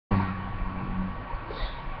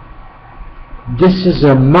This is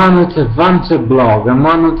Amanotavanta blog.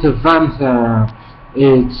 Amanotavanta.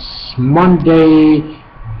 It's Monday,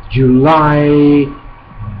 July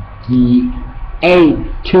the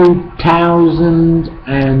 8th,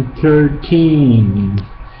 2013.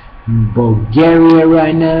 In Bulgaria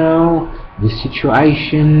right now, the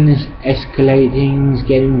situation is escalating, it's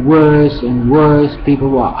getting worse and worse.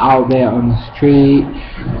 People are out there on the street,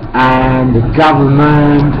 and the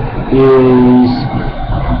government is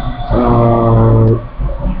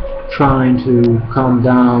trying to calm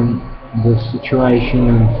down the situation.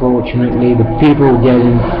 Unfortunately, the people are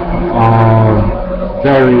getting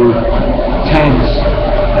very tense,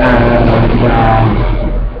 and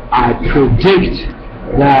I predict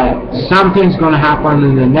that something's going to happen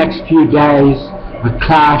in the next few days, a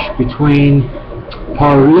clash between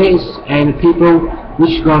police and people,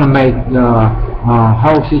 which is going to make the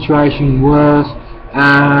whole situation worse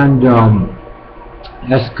and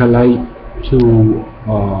escalate to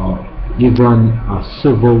even a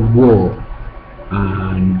civil war.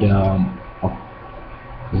 And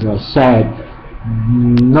as I said,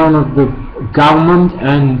 none of the government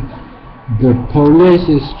and the police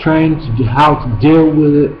is trained to how to deal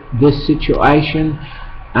with this situation,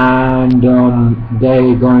 and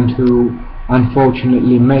they're going to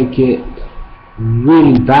unfortunately make it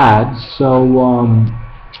really bad. So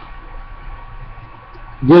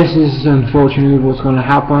this is unfortunately what's going to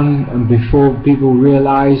happen, and before people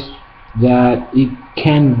realize that it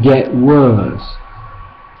can get worse.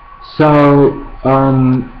 So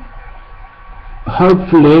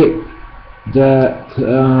hopefully that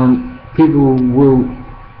people will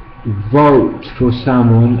vote for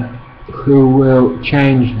someone who will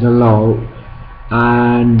change the law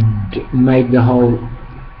and make the whole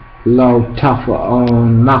law tougher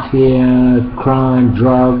on mafia, crime,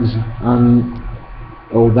 drugs, and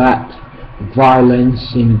all that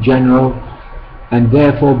violence in general, and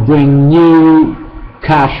therefore bring new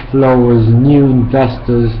cash flows, new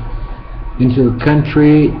investors into the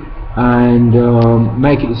country, and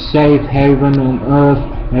make it a safe haven on earth,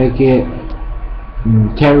 make it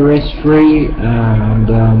terrorist free. And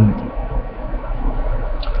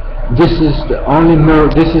this is the only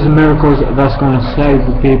miracles that's going to save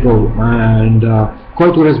the people. And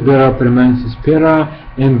който разбира при мен се спира.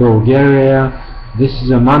 In Bulgaria, this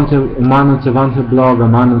is Amanotavanta blog.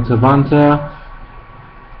 Amanotavanta.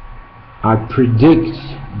 I predict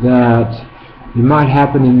that it might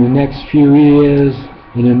happen in the next few years,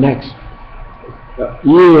 in the next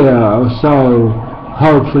year or so.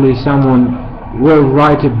 Hopefully someone will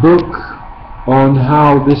write a book on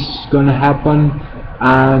how this is going to happen,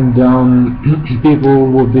 and people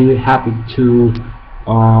will be happy to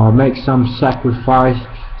make some sacrifice,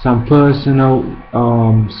 some personal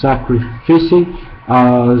sacrifice,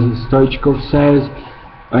 as Stoichkov says,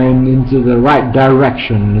 and into the right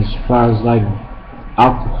direction as far as like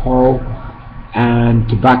alcohol and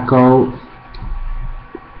tobacco.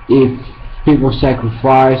 If people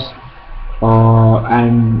sacrifice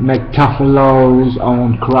and make tougher laws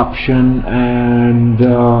on corruption and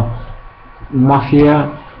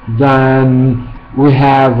mafia, then we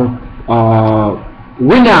have a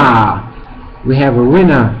winner. We have a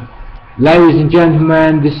winner. Ladies and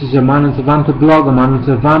gentlemen, this is Amanotavanta blog.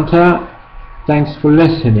 Amanotavanta. Thanks for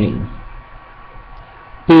listening.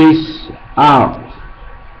 Peace out.